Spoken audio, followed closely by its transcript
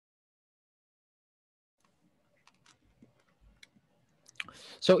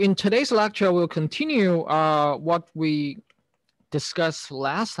So in today's lecture, we'll continue what we discussed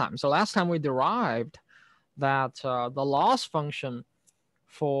last time. So last time we derived that the loss function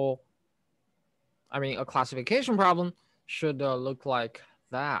for, a classification problem should look like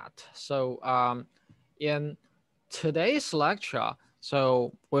that. So in today's lecture,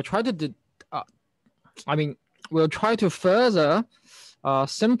 so we'll try to, we'll try to further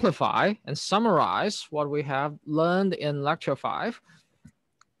simplify and summarize what we have learned in lecture 5.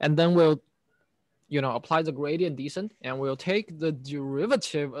 And then we'll apply the gradient descent, and we'll take the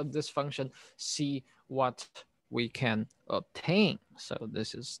derivative of this function, see what we can obtain. So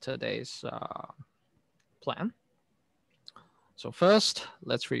this is today's plan. So first,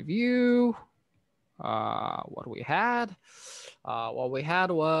 let's review what we had. What we had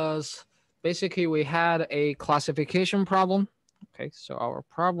was basically we had a classification problem. Okay, so our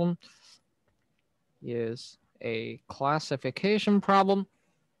problem is a classification problem.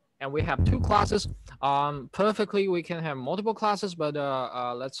 And we have two classes. Perfectly, we can have multiple classes, but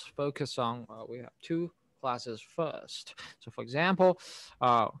let's focus on we have two classes first. So for example,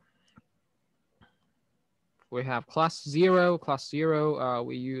 we have class 0. Class 0,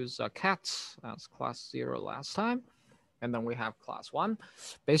 we use cats as class 0 last time. And then we have class 1.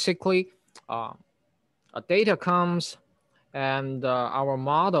 Basically, a data comes and our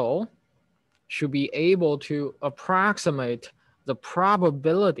model should be able to approximate the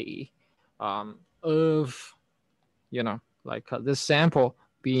probability of, this sample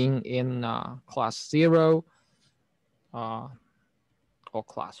being in class 0 or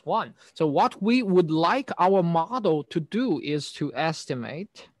class 1. So what we would like our model to do is to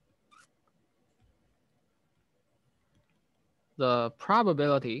estimate the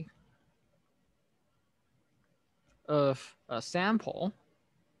probability of a sample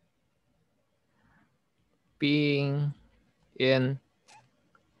being in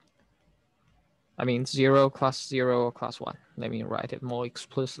 0, class 0, or class 1. Let me write it more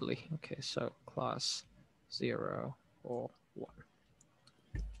explicitly. Okay, so class 0 or 1.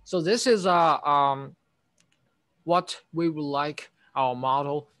 So this is what we would like our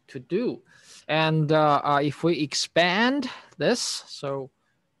model to do. And if we expand this, so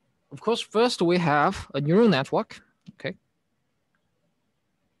of course, first we have a neural network. Okay.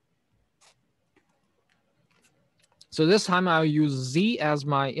 So this time I'll use Z as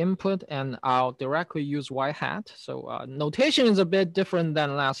my input, and I'll directly use Y hat. So notation is a bit different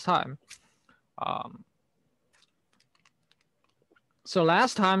than last time. So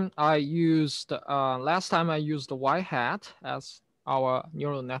last time I used the Y hat as our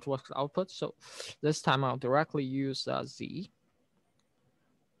neural network output. So this time I'll directly use Z.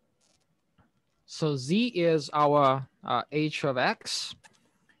 So Z is our H of X.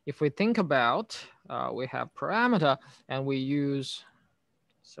 If we think about, we have parameter and we use,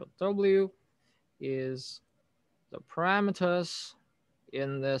 so W is the parameters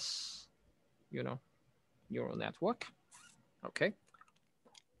in this, neural network. Okay.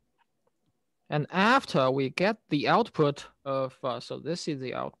 And after we get the output of, so this is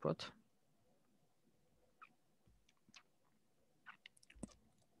the output.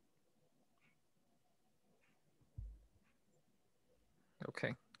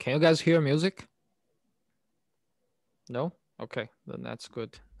 Okay. Can you guys hear music? No? Okay, then that's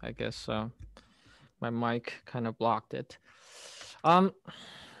good. I guess my mic kind of blocked it.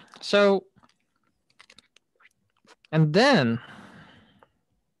 So, and then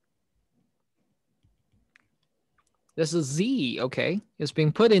this is Z, okay, is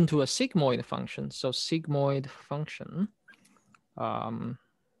being put into a sigmoid function. So sigmoid function,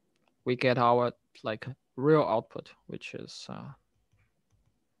 we get our real output, which is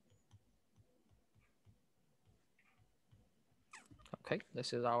okay,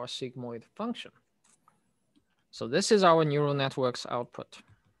 this is our sigmoid function. So this is our neural network's output.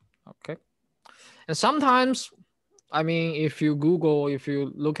 Okay. And sometimes, if you Google, if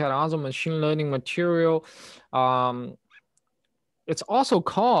you look at other machine learning material, it's also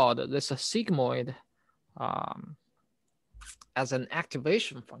called this sigmoid as an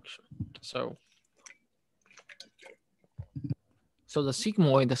activation function. So the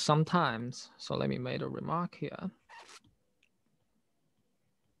sigmoid sometimes, so let me make a remark here.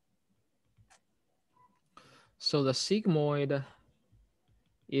 So the sigmoid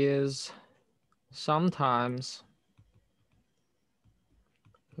is sometimes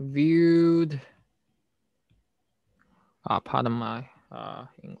viewed, pardon my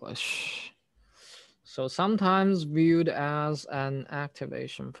English. So sometimes viewed as an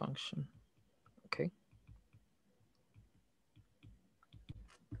activation function. Okay.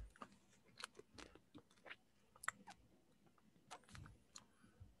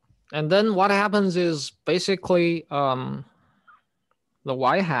 And then what happens is basically the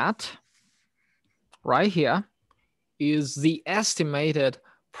y hat right here is the estimated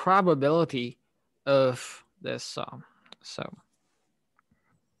probability of this. So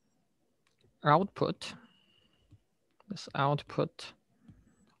output, this output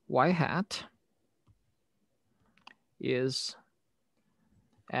y hat is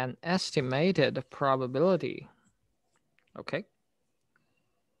an estimated probability. Okay.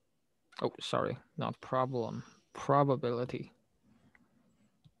 Oh, sorry, not problem, probability.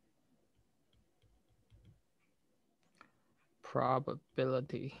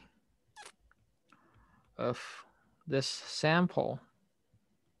 Probability of this sample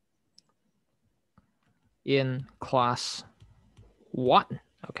in class 1.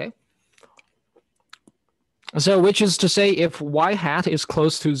 Okay. So which is to say, if y hat is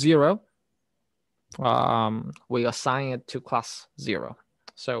close to 0, we assign it to class 0.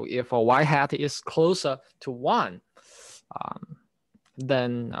 So if a y hat is closer to 1,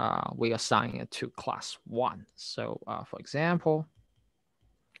 then we assign it to class 1. So for example,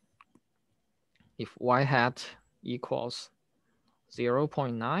 if y hat equals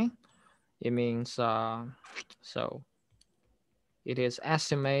 0.9, it means so it is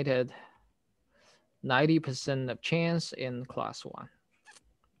estimated 90% of chance in class 1.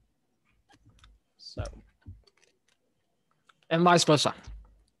 So, and vice versa.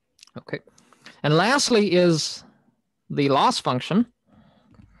 Okay. And lastly is the loss function.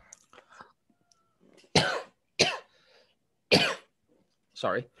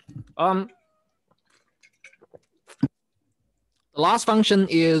 Sorry. The loss function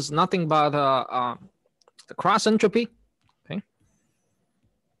is nothing but the cross entropy. Okay.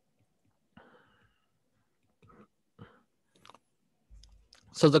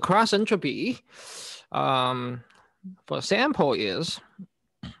 So the cross entropy for sample is,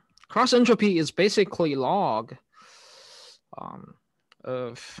 cross entropy is basically log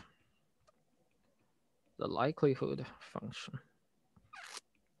of the likelihood function.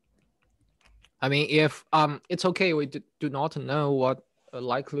 I mean, if it's okay, we do not know what a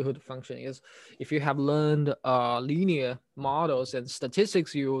likelihood function is. If you have learned linear models and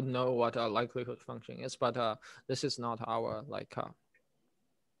statistics, you know what a likelihood function is. But this is not our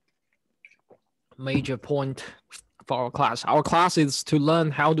major point for our class. Our class is to learn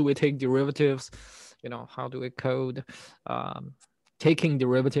how do we take derivatives, you know, how do we code taking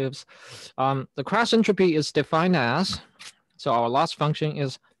derivatives. The cross entropy is defined as, so our loss function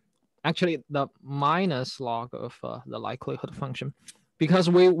is actually the minus log of the likelihood function, because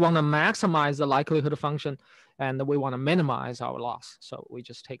we want to maximize the likelihood function and we want to minimize our loss. So we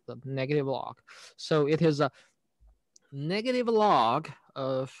just take the negative log. So it is a negative log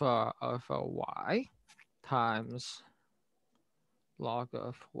of y times log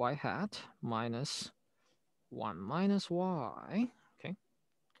of y hat minus 1 minus y, okay,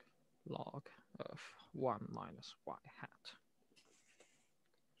 log of 1 minus y hat.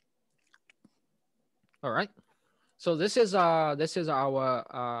 All right, so this is our the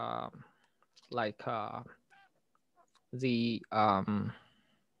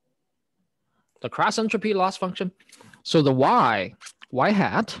cross entropy loss function. So the y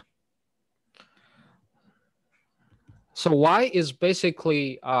hat. So y is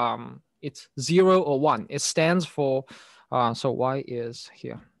basically it's 0 or 1. It stands for so y is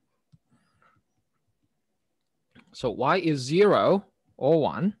here. So y is 0 or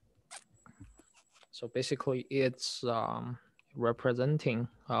 1. So basically, it's representing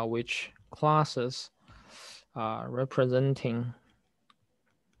which classes representing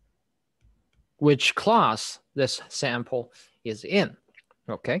which class this sample is in.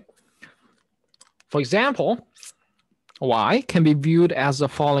 Okay. For example, y can be viewed as the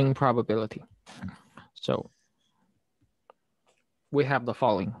following probability. So we have the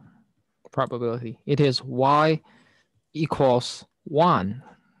following probability. It is y equals 1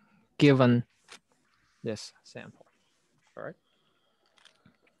 given this sample. All right.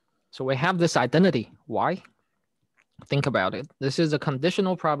 So we have this identity, y. Think about it. This is a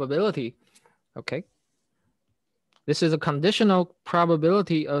conditional probability. Okay. This is a conditional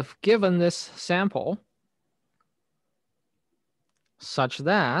probability of given this sample such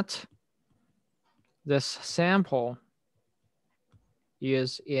that this sample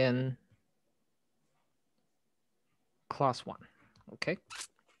is in class 1. Okay.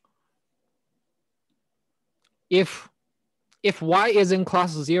 If y is in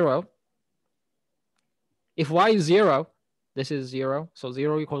class 0, if y is 0, this is 0. So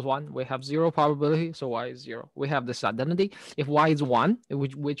 0 equals 1. We have 0 probability. So y is 0. We have this identity. If y is 1,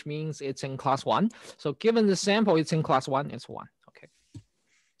 which means it's in class 1. So given the sample, it's in class 1, it's 1. Okay.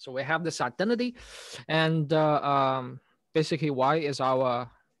 So we have this identity, and basically Y is our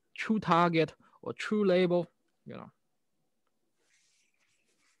true target or true label, you know.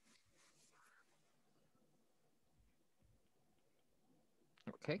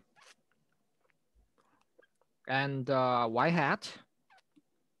 Okay. And Y hat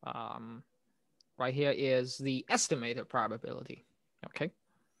right here is the estimated probability. Okay.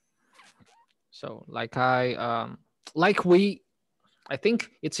 So like I think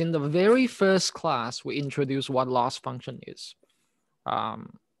it's in the very first class we introduced what loss function is.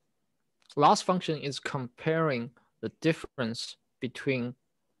 Loss function is comparing the difference between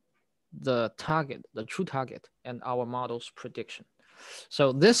the target, the true target, and our model's prediction.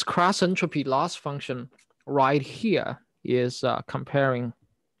 So this cross entropy loss function right here is comparing.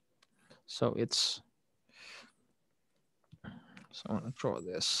 So it's, so I'm gonna draw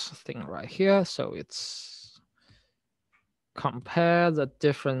this thing right here. So it's compare the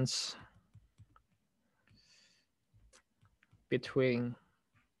difference between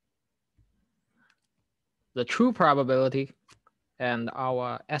the true probability and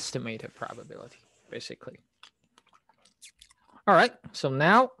our estimated probability, basically. All right, so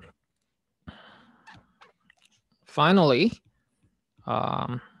now, finally,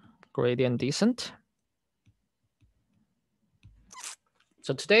 gradient descent.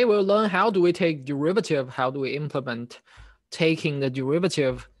 So today we'll learn how do we take derivative, how do we implement taking the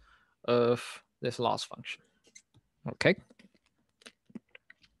derivative of this loss function, okay?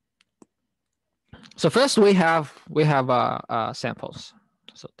 So first we have samples,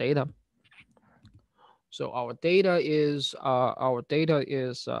 so data. So our data is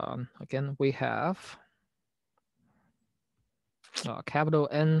again, we have capital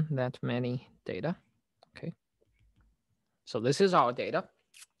N that many data, okay? So this is our data.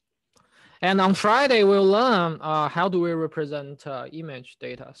 And on Friday, we'll learn how do we represent image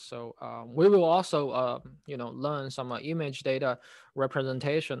data. So we will also, learn some image data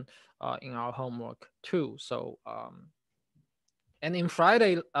representation in our homework too. So, and in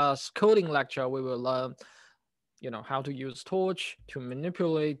Friday's coding lecture, we will learn, how to use Torch to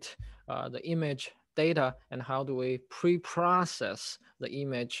manipulate the image data and how do we pre-process the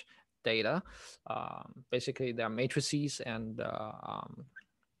image data. Basically, there are matrices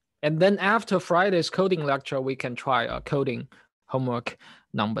and then after Friday's coding lecture, we can try coding homework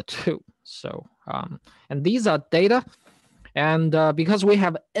number 2. So, and these are data. And because we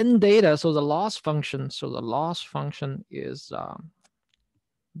have n data, so the loss function is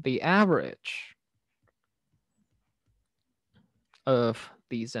the average of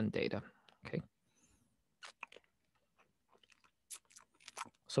these n data, okay?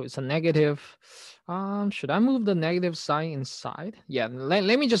 So it's a negative. Should I move the negative sign inside? Yeah,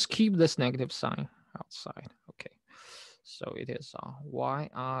 let me just keep this negative sign outside. Okay, so it is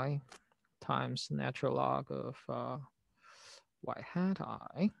yi times natural log of y hat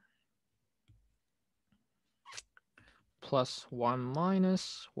I plus 1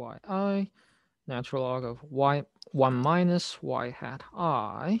 minus yi natural log of y1 minus y hat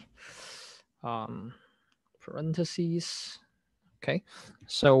I parentheses. Okay,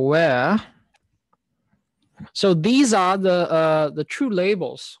 so these are the true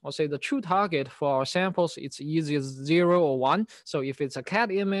labels, or say the true target for our samples. It's easy as 0 or 1. So if it's a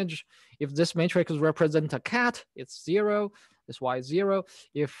cat image, if this matrix represents a cat, it's 0. This y is 0.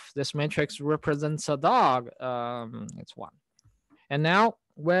 If this matrix represents a dog, it's 1. And now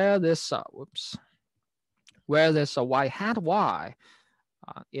where this y hat y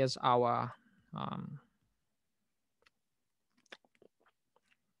is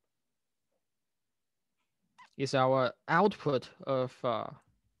our output of the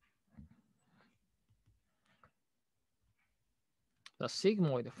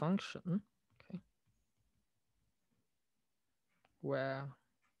sigmoid function, okay, where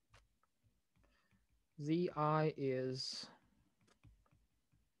zi is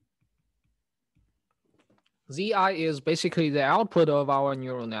basically the output of our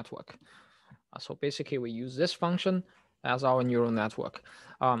neural network. So basically we use this function as our neural network.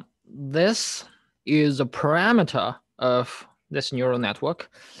 This is a parameter of this neural network,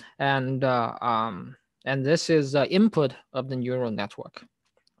 and this is the input of the neural network,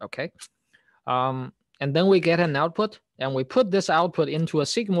 okay? And then we get an output, and we put this output into a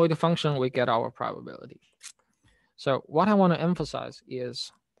sigmoid function, we get our probability. So what I want to emphasize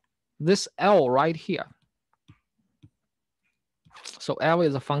is this L right here. So L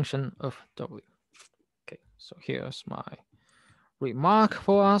is a function of W. Okay, so here's my remark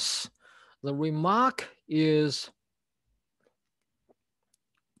for us. The remark is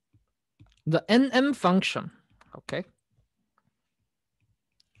the NM function, okay,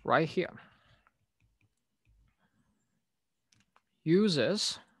 right here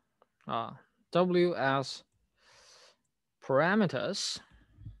uses W as parameters.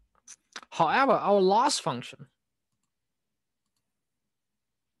 However, our loss function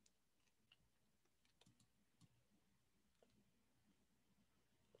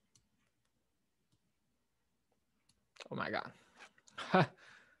oh my God,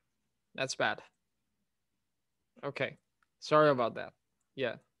 that's bad. Okay, sorry about that.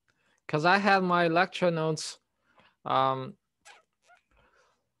 Yeah, because I had my lecture notes. I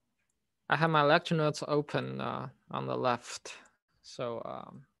have my lecture notes open on the left. So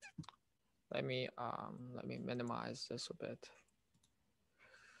let me minimize this a bit.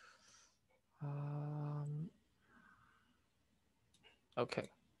 Okay.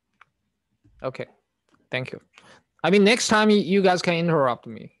 Okay. Thank you. I mean, next time you guys can interrupt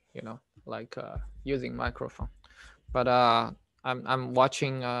me, you know, like using microphone. But I'm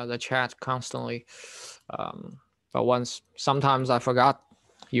watching the chat constantly. But sometimes I forgot,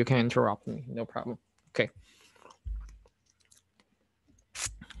 you can interrupt me, no problem. Okay.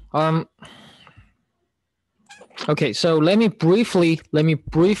 Okay, so let me briefly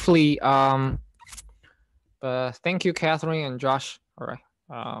thank you, Catherine and Josh. All right.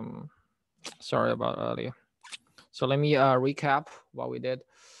 Sorry about earlier. So let me recap what we did.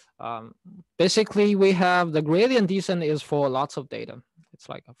 Basically, we have the gradient descent is for lots of data. It's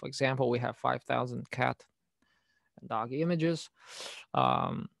like, for example, we have 5,000 cat and dog images. We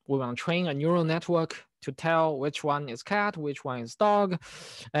want to train a neural network to tell which one is cat, which one is dog.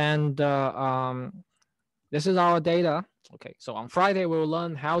 And this is our data. Okay, so on Friday, we'll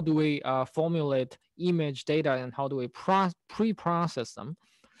learn how do we formulate image data and how do we pre-process them.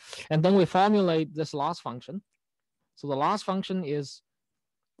 And then we formulate this loss function. So the loss function is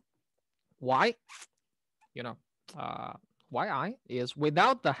y, you know, yi is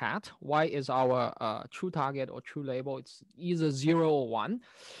without the hat. Y is our true target or true label. It's either 0 or 1.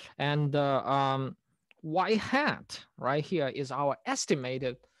 And y hat right here is our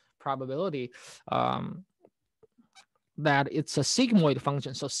estimated probability that it's a sigmoid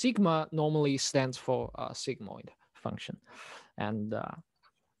function. So sigma normally stands for a sigmoid function. And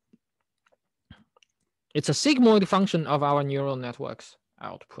it's a sigmoid function of our neural network's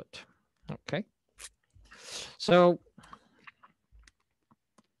output. Okay. So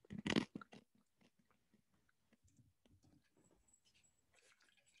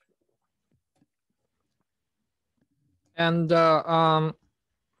and our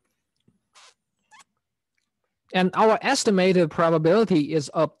estimated probability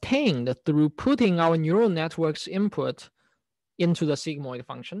is obtained through putting our neural network's input into the sigmoid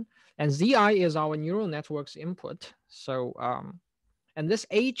function. And Zi is our neural network's input. So, and this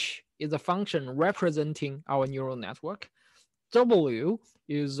H is a function representing our neural network. W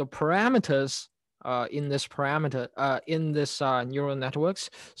is the parameters in this neural networks.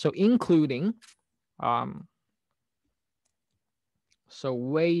 So including, so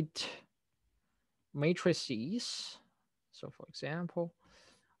weight matrices. So for example,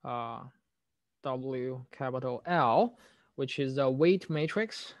 W capital L, which is the weight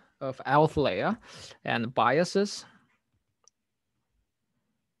matrix of alpha layer, and biases.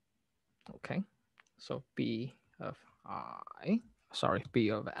 Okay, so B of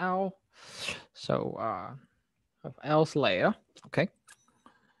B of L. So of L's layer. Okay,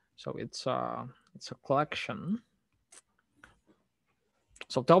 so it's a collection.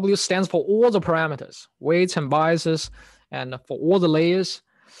 So W stands for all the parameters, weights and biases, and for all the layers.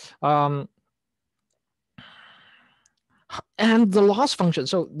 And the loss function.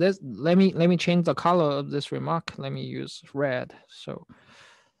 So this, let me change the color of this remark. Let me use red. So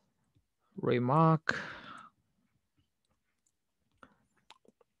remark.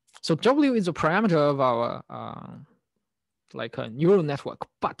 So W is a parameter of our like a neural network,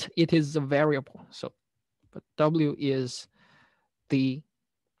 but it is a variable. So, but W is the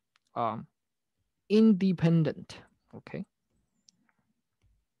independent. Okay.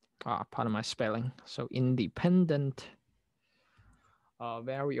 Pardon my spelling. So independent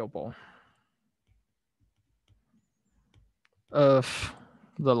variable of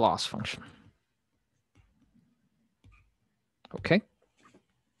the loss function. Okay.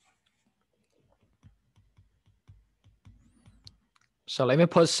 So let me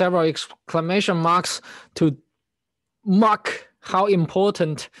put several exclamation marks to mark how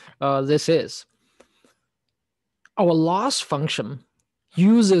important this is. Our loss function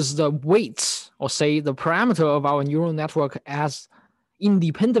uses the weights, or say the parameter of our neural network, as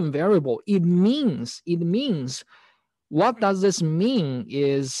independent variable. It means, what does this mean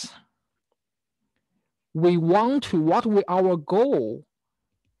is our goal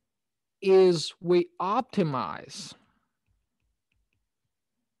is we optimize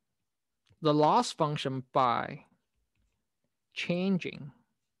the loss function by changing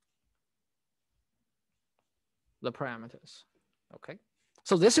the parameters. Okay,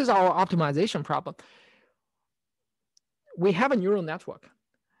 so this is our optimization problem. We have a neural network,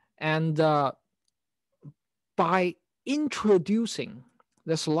 and by introducing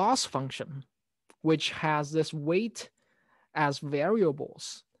this loss function, which has this weight as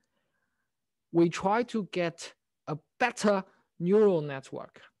variables, we try to get a better neural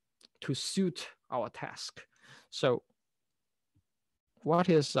network to suit our task. So what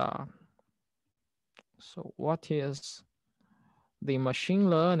is the machine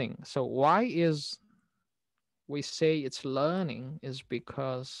learning? So why is we say it's learning is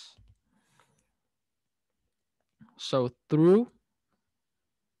because, so through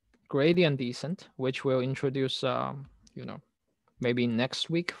gradient descent, which we'll introduce, maybe next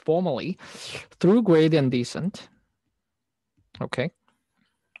week formally, through gradient descent. Okay,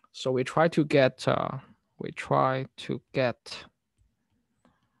 so we try to get a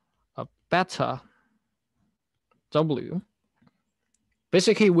better W.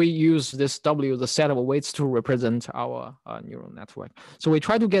 Basically, we use this W, the set of weights, to represent our neural network. So we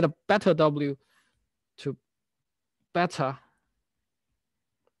try to get a better W to better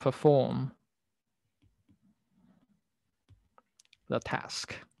perform the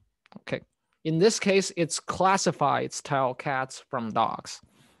task. Okay. In this case, it's classifies tell cats from dogs.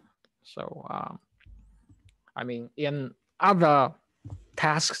 So, I mean, in other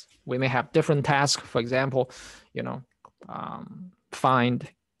tasks, we may have different tasks. For example, find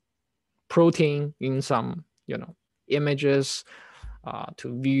protein in some, images,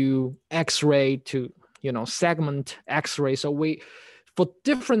 to view X-ray, to, segment X-ray. So for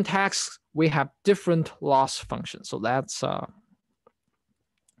different tasks, we have different loss functions. So that's a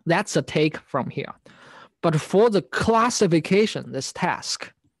take from here. But for the classification, this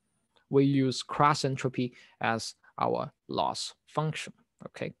task, we use cross entropy as our loss function.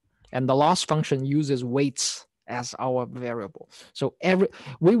 Okay, and the loss function uses weights as our variable. So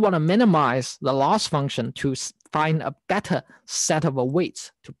we want to minimize the loss function to find a better set of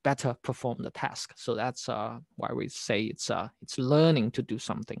weights to better perform the task. So that's why we say it's learning to do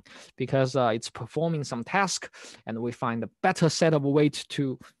something, because it's performing some task, and we find a better set of weights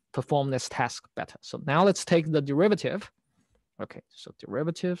to perform this task better. So now let's take the derivative. Okay, so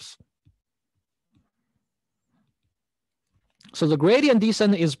derivatives. So the gradient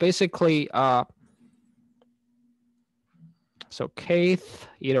descent is basically so kth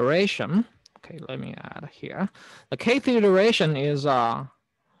iteration. Okay, let me add here. The kth iteration is so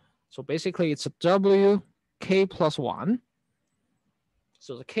basically it's a W k plus 1.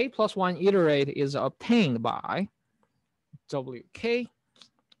 So the k plus 1 iterate is obtained by Wk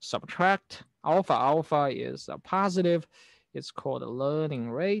subtract alpha. Alpha is a positive. It's called a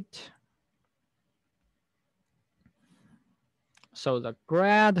learning rate. So the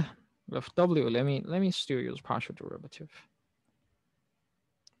grad of W, let me still use partial derivative.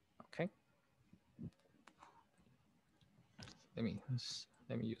 Okay. Let me use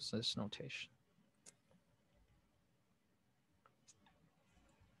this notation.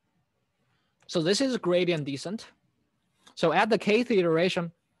 So this is gradient descent. So at the kth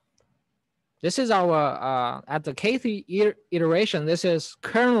iteration, this is our at the kth iteration, this is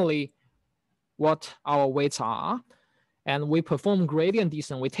currently what our weights are. And we perform gradient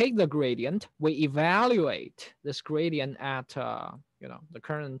descent. We take the gradient, we evaluate this gradient at the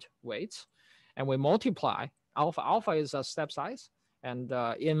current weights, and we multiply alpha. Alpha is a step size, and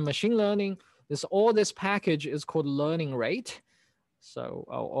in machine learning, all this package is called learning rate, so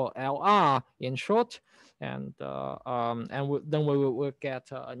or LR in short, and then we will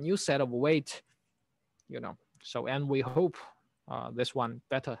get a new set of weight, So and we hope this one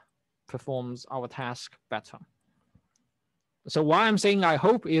better performs our task better. So why I'm saying I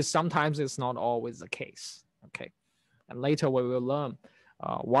hope is sometimes it's not always the case, okay? And later we will learn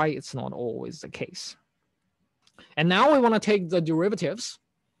why it's not always the case. And now we want to take the derivatives.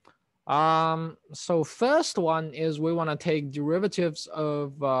 So first one is we want to take derivatives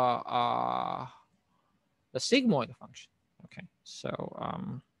of the sigmoid function, okay? So,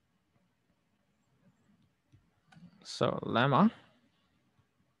 so lemma.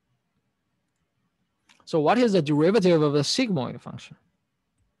 So what is the derivative of the sigmoid function?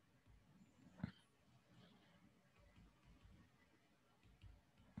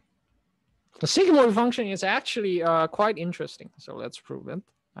 The sigmoid function is actually quite interesting. So let's prove it.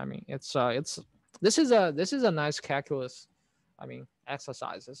 I mean, this is a nice calculus. I mean,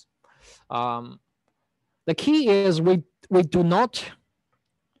 exercises. The key is we do not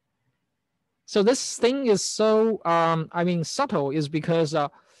So this thing is so, I mean, subtle is because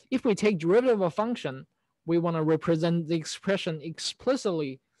if we take derivative of a function, we want to represent the expression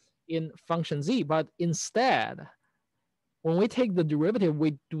explicitly in function z. But instead, when we take the derivative,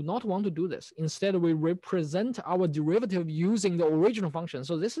 we do not want to do this. Instead, we represent our derivative using the original function.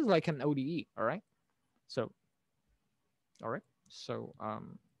 So this is like an ODE, all right? So, all right. So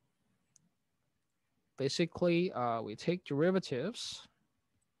basically, we take derivatives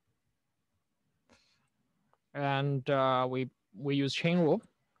and we use chain rule.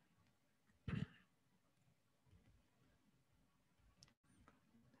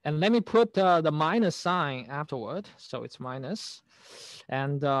 And let me put the minus sign afterward. So it's minus.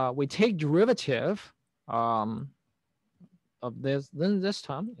 And we take derivative of this, then this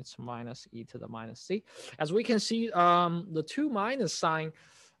term, it's minus e to the minus c. As we can see, the two minus sign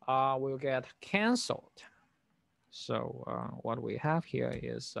will get canceled. So what we have here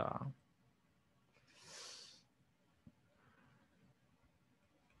is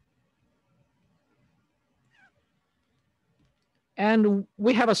and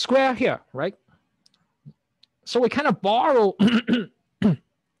we have a square here, right? So we kind of borrow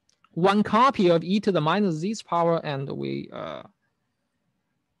one copy of e to the minus z's power, and we kind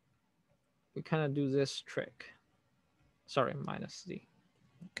of do this trick. Sorry, minus z.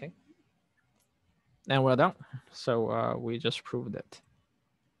 Okay. And we're done. So we just proved it.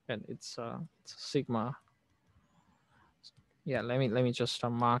 And it's sigma. Yeah, let me just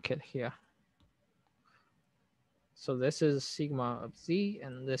mark it here. So this is sigma of z,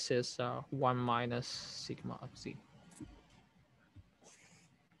 and this is 1 minus sigma of z.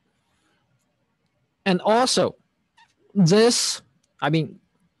 And also, this, I mean,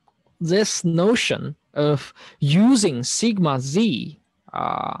 this notion of using sigma z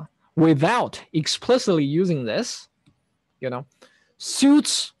without explicitly using this, you know,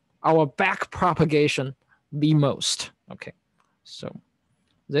 suits our back propagation the most. Okay, so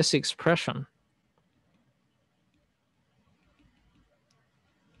this expression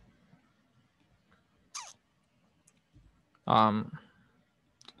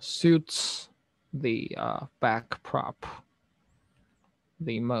suits the back prop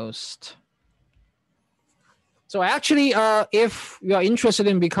the most. So actually, if you are interested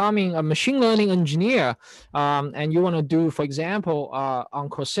in becoming a machine learning engineer, and you want to do, for example, on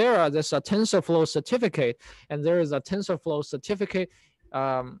Coursera, there's a TensorFlow certificate, and there is a TensorFlow certificate.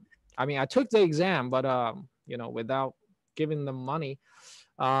 I mean, I took the exam, but you know, without giving them money.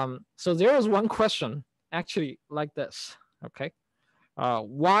 So there is one question actually like this. Okay,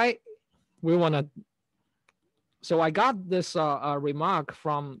 why we want to? So I got this remark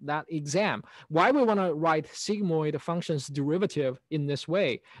from that exam. Why we want to write sigmoid functions derivative in this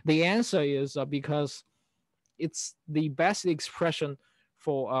way? The answer is because it's the best expression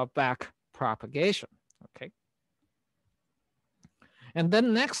for back propagation. Okay. And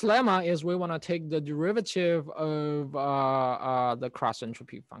then next lemma is we want to take the derivative of the cross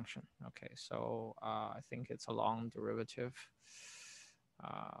entropy function. Okay, so I think it's a long derivative,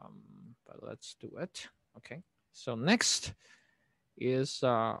 but let's do it. Okay. So next is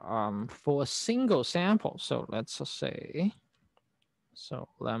for a single sample. So let's say, so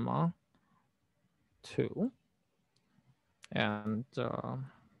lemma 2. And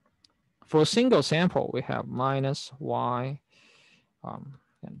for a single sample, we have minus y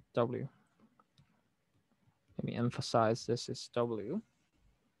and w. Let me emphasize this is w.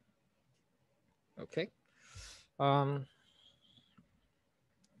 Okay.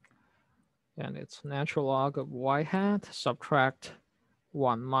 And it's natural log of y hat, subtract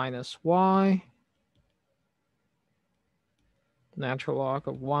 1 minus y, natural log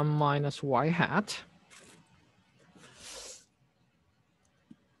of 1 minus y hat.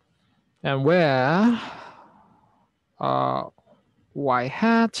 And where y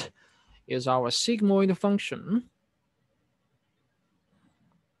hat is our sigmoid function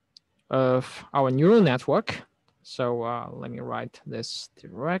of our neural network. So let me write this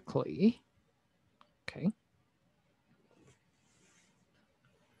directly. Okay.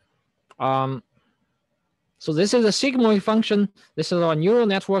 So this is a sigmoid function. This is our neural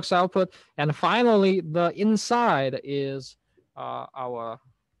network's output. And finally, the inside is our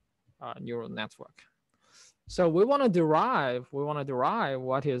neural network. So we want to derive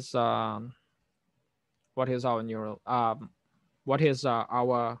what is our neural, what is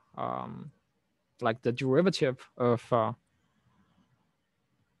our like the derivative of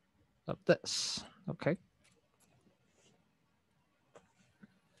this. Okay.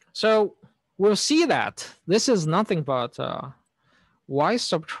 So we'll see that this is nothing but y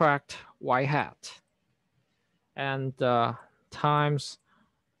subtract y hat and times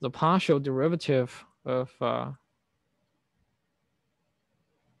the partial derivative of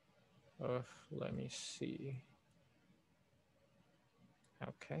let me see.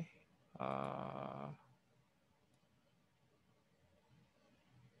 Okay.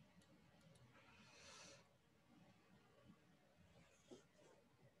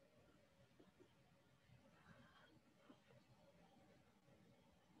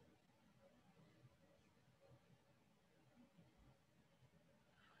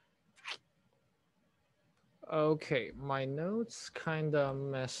 Okay, my notes kind of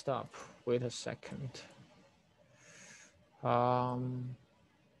messed up. Wait a second.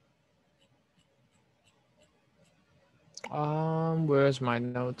 Where's my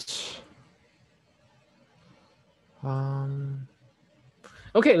notes?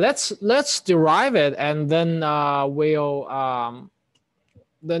 Okay, let's derive it, and then we'll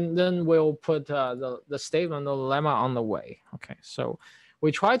then we'll put the statement, the lemma on the way. Okay, so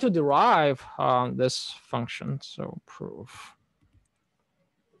we try to derive this function. So proof.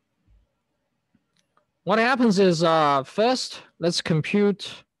 What happens is first let's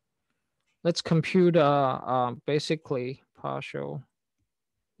compute basically partial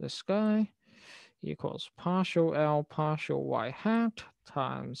this guy equals partial L partial y hat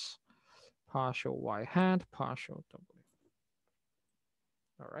times partial y hat partial W.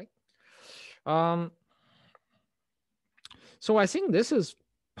 All right. So I think this is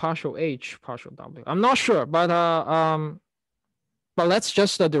partial H partial W. I'm not sure, but let's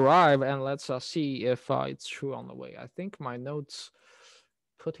just derive and let's see if it's true on the way. I think my notes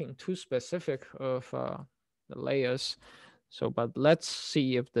putting too specific of the layers. So, but let's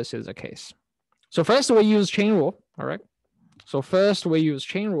see if this is the case. So first we use chain rule. All right. So first we use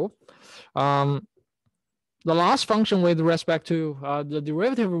chain rule. The last function with respect to the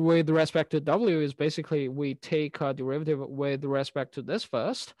derivative with respect to W is basically we take a derivative with respect to this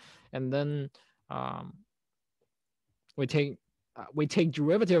first, and then we take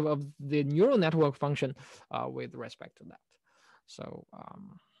derivative of the neural network function with respect to that. So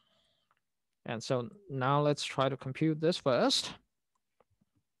and so now let's try to compute this first.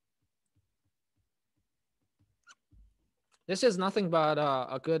 This is nothing but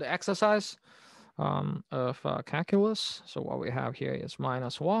a good exercise of calculus. So what we have here is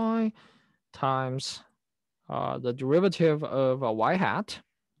minus y times the derivative of a y hat.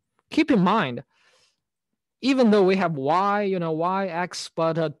 Keep in mind, even though we have y, y, x,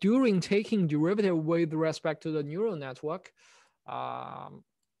 but during taking derivative with respect to the neural network,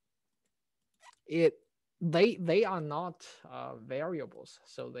 they are not variables.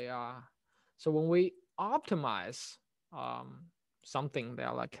 So they are. So when we optimize something,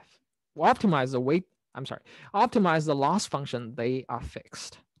 they're like optimize the weight. I'm sorry, optimize the loss function. They are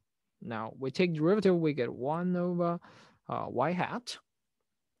fixed. Now we take derivative, we get 1 over y hat,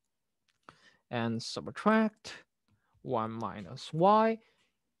 and subtract 1 minus y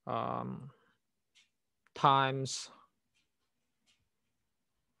times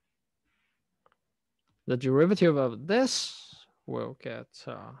the derivative of this. We'll get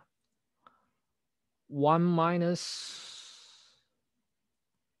 1 minus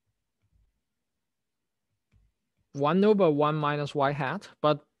 1 over 1 minus y hat,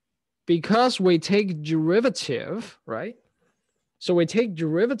 but because we take derivative, right? So we take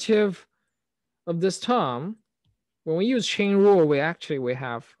derivative of this term. When we use chain rule, we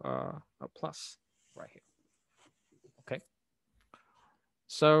have a plus right here. Okay.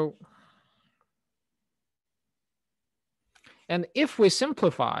 So, and if we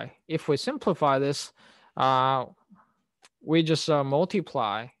simplify this, we just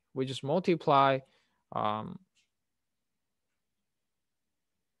multiply.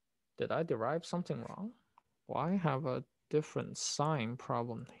 Did I derive something wrong? Why have a different sign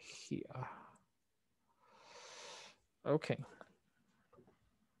problem here? Okay.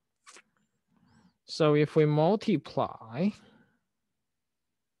 So if we multiply,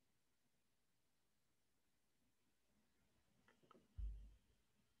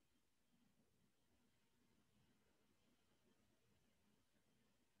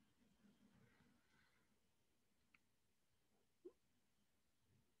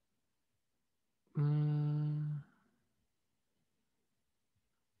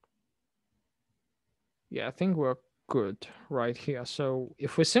 yeah, I think we're good right here. So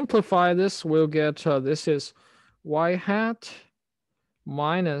if we simplify this, we'll get this is y hat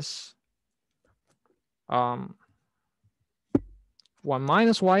minus 1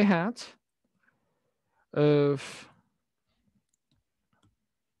 minus y hat of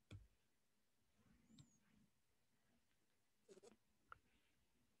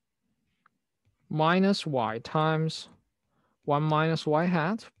minus y times 1 minus y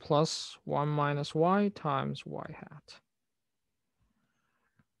hat plus 1 minus y times y hat.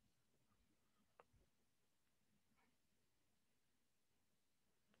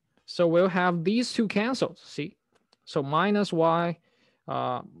 So we'll have these two canceled, see? So minus y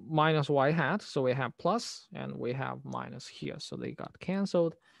hat, so we have plus, and we have minus here, so they got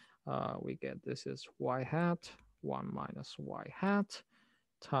canceled. We get this is y hat, 1 minus y hat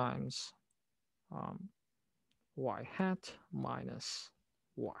times y hat minus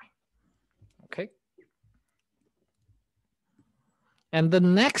y, okay? And the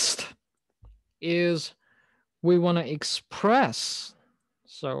next is we want to express,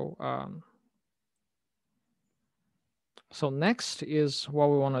 so next is what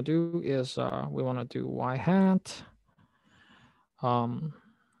we want to do is we want to do y hat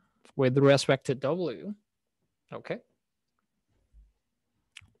with respect to w, okay?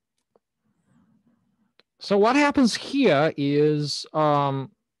 So what happens here is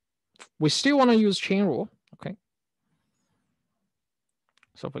we still want to use chain rule, okay?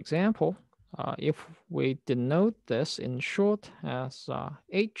 So for example, if we denote this in short as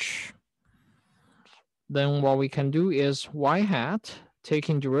h, then what we can do is y hat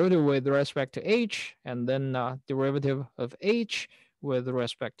taking derivative with respect to h, and then derivative of h with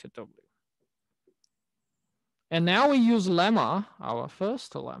respect to w. And now we use lemma, our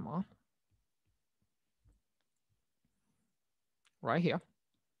first lemma, right here.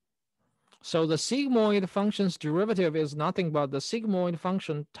 So the sigmoid function's derivative is nothing but the sigmoid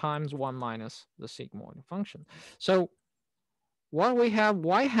function times 1 minus the sigmoid function. So what we have,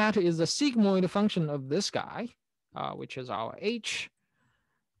 y hat is the sigmoid function of this guy, which is our h.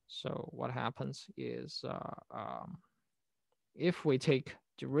 So what happens is if we take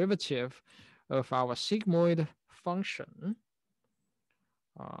derivative of our sigmoid function,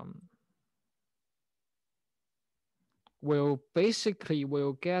 we'll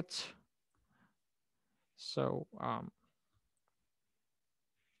get, so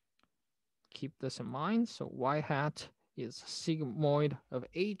keep this in mind. So y hat is sigmoid of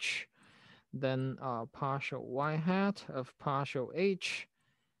h, then partial y hat of partial h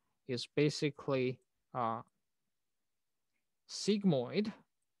is basically sigmoid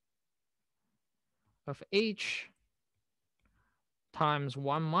of h times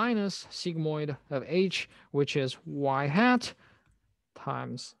 1 minus sigmoid of h, which is y hat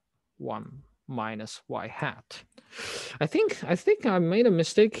times 1 minus y hat. I think I made a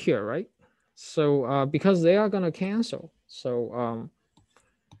mistake here, right? So because they are going to cancel, so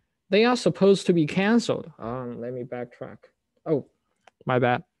they are supposed to be canceled. Let me backtrack. Oh, my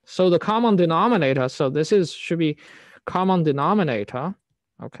bad. So the common denominator, so this should be common denominator,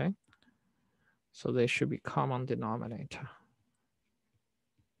 okay? So they should be common denominator.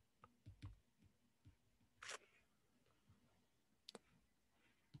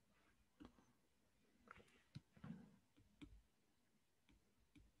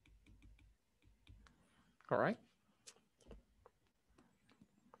 All right.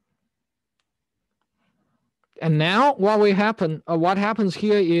 And now what happens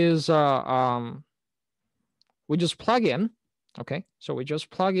here is we just plug in, okay? So we just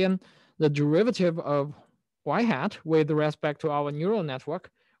plug in the derivative of y hat with respect to our neural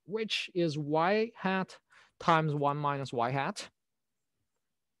network, which is y hat times 1 minus y hat.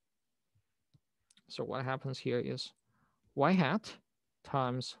 So what happens here is y hat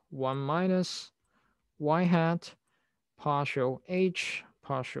times 1 minus y hat partial h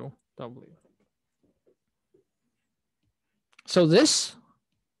partial w. So this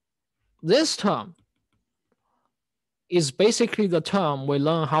term is basically the term we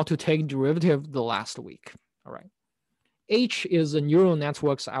learned how to take derivative the last week. All right. H is the neural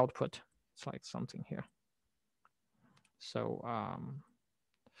network's output. It's like something here. So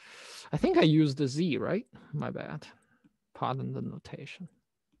I think I used the Z, right? My bad. Pardon the notation.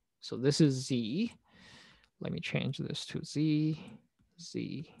 So this is Z. Let me change this to Z,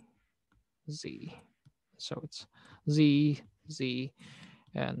 Z, Z. So it's Z, Z,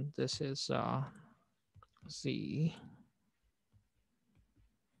 and this is Z,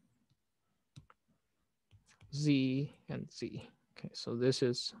 Z, and Z. Okay, so this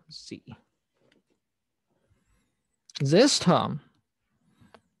is Z. This term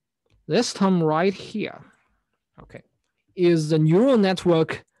right here, okay, is the neural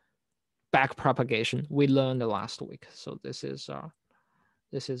network backpropagation we learned last week. So this is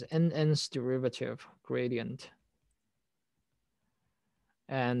NN's derivative gradient,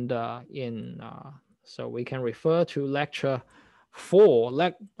 and so we can refer to lecture 4.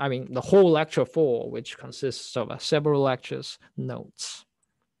 The whole lecture 4, which consists of several lectures notes.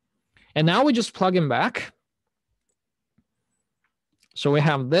 And now we just plug in back. So we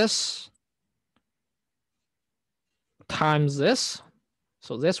have this times this.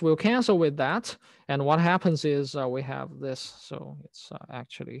 So this will cancel with that. And what happens is we have this. So it's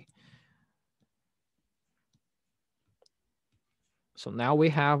actually, so now we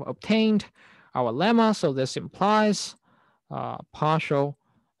have obtained our lemma. So this implies partial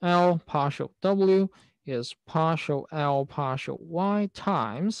L partial W is partial L partial Y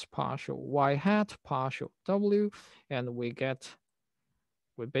times partial Y hat partial W. And we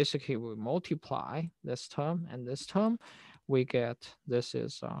basically multiply this term and this term. We get, this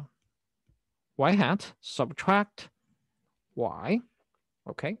is Y hat subtract Y.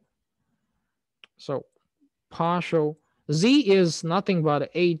 Okay. So partial Z is nothing but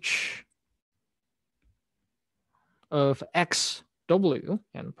H of X W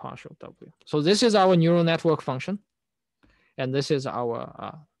and partial W. So this is our neural network function. And this is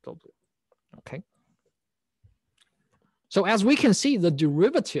our W. Okay. So as we can see, the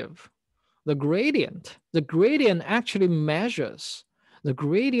derivative, the gradient actually measures the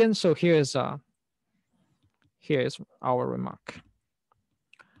gradient. So here's our remark.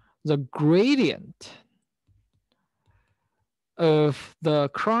 The gradient of the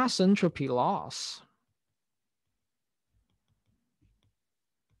cross entropy loss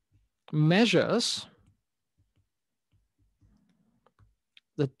measures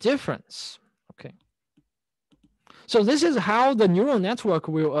the difference. Okay. So this is how the neural network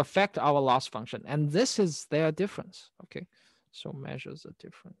will affect our loss function. And this is their difference. Okay. So measures the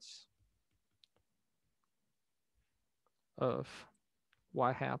difference of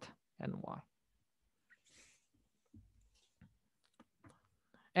Y hat and Y.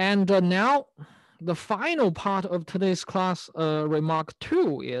 And now the final part of today's class, remark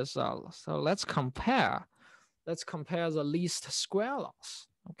 2 is, so let's compare the least square loss.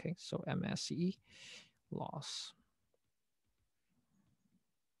 Okay, so MSE loss.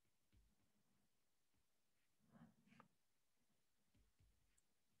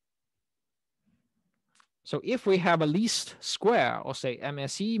 So if we have a least square, or say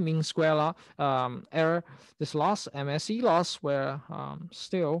MSE mean square error, this loss, MSE loss, where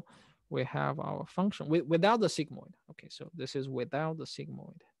still we have our function without the sigmoid. Okay, so this is without the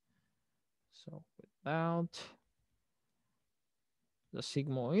sigmoid. So without the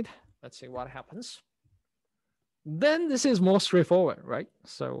sigmoid, let's see what happens. Then this is more straightforward, right?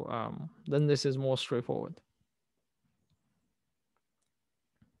 So then this is more straightforward.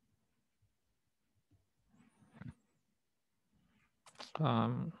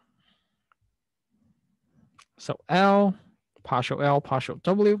 So L partial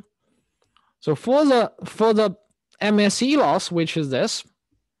W. So for the MSE loss, which is this,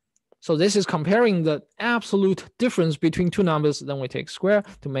 so this is comparing the absolute difference between two numbers. Then we take square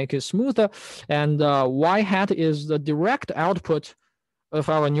to make it smoother, and Y hat is the direct output of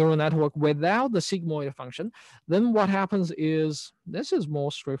our neural network without the sigmoid function. Then what happens is, this is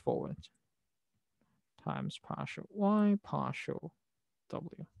more straightforward, times partial Y partial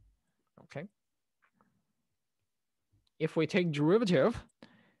W. Okay. If we take derivative,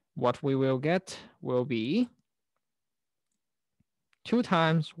 what we will get will be 2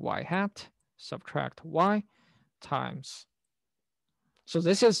 times Y hat subtract Y times. So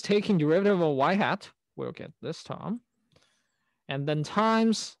this is taking derivative of Y hat. We'll get this term. And then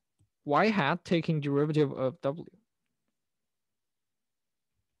times Y hat taking derivative of W.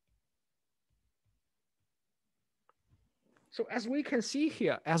 So as we can see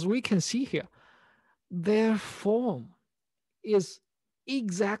here, their form is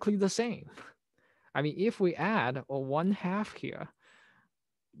exactly the same. I mean, if we add a 1/2 here,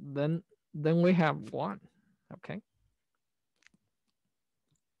 then we have 1. Okay.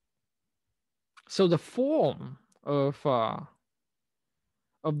 So the form of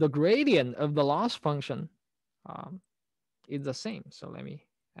the gradient of the loss function is the same. So let me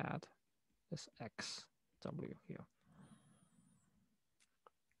add this XW here.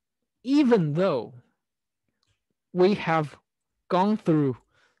 Even though we have gone through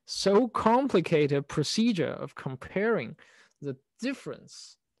so complicated procedure of comparing the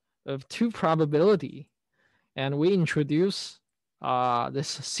difference of two probability, and we introduce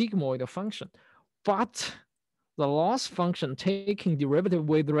this sigmoid function, but the loss function taking derivative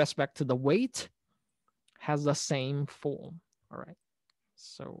with respect to the weight has the same form. All right.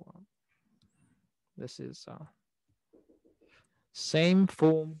 So this is same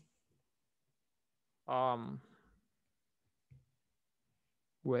form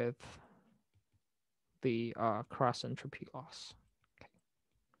with the cross entropy loss. Okay.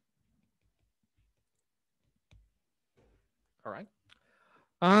 All right.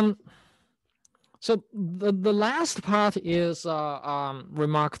 So the last part is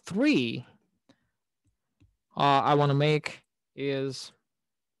remark 3 I want to make is,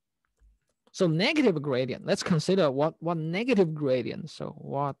 so negative gradient. Let's consider what negative gradient. So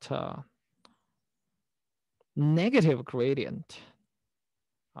what negative gradient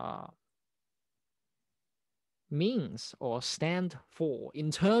means or stand for in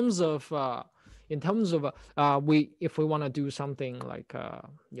terms of if we want to do something like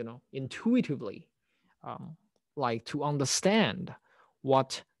you know, intuitively, like to understand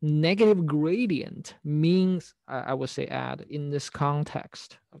what negative gradient means, I would say add in this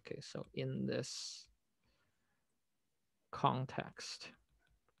context. Okay, so in this context,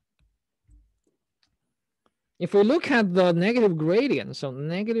 if we look at the negative gradient, so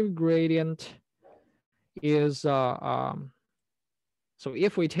negative gradient is so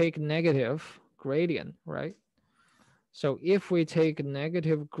if we take negative gradient, right? So if we take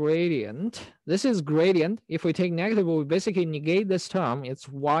negative gradient, this is gradient. If we take negative, we basically negate this term. It's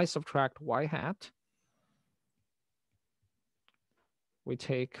y subtract y hat. We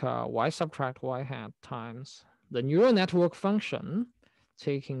take y subtract y hat times the neural network function,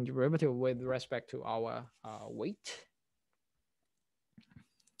 taking derivative with respect to our weight.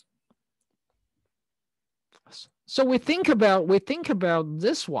 So we think about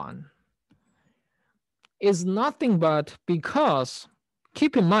this one is nothing but because,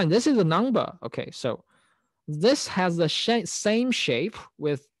 keep in mind, this is a number. Okay, so this has the same shape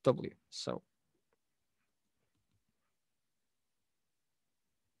with W. So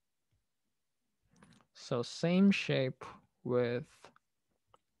same shape with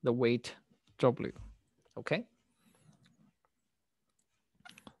the weight W. Okay.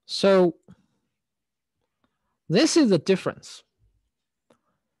 So this is the difference.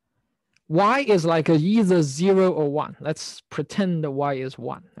 Y is like either 0 or 1. Let's pretend that Y is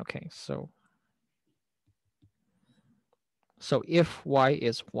 1. Okay, so if Y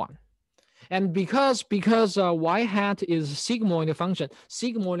is 1. And because y hat is sigmoid function,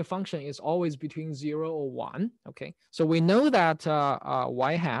 sigmoid function is always between 0 or 1. Okay, so we know that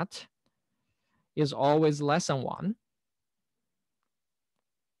y hat is always less than 1,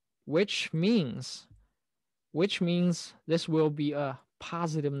 which means this will be a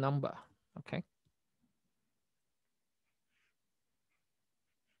positive number. Okay.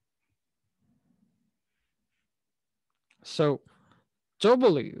 So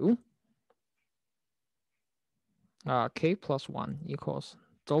W k plus 1 equals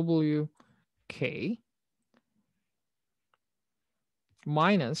W k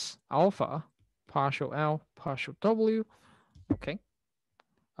minus alpha partial L partial W. Okay.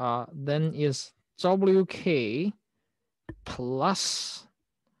 Then is WK plus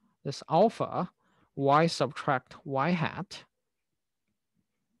this alpha y subtract y hat,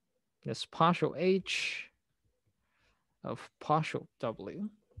 this partial H of partial W.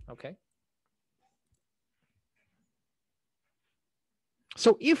 Okay.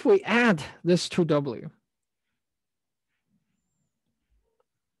 So if we add this to W,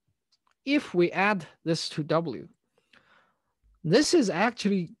 this is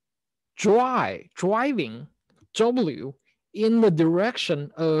actually driving W in the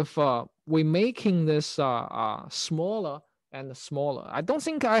direction of we making this smaller and smaller. I don't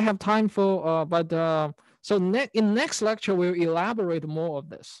think I have time for, so in next lecture, we'll elaborate more of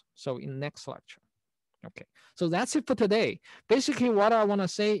this. So in next lecture. Okay, so that's it for today. Basically, what I want to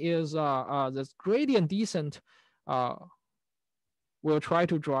say is this gradient descent will try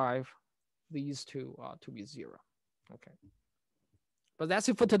to drive these two to be 0. Okay. But that's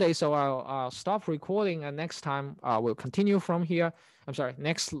it for today. So I'll stop recording, and next time we'll continue from here. I'm sorry,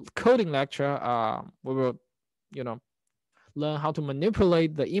 next coding lecture, we will, you know, learn how to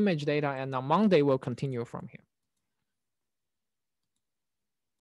manipulate the image data, and on Monday we'll continue from here.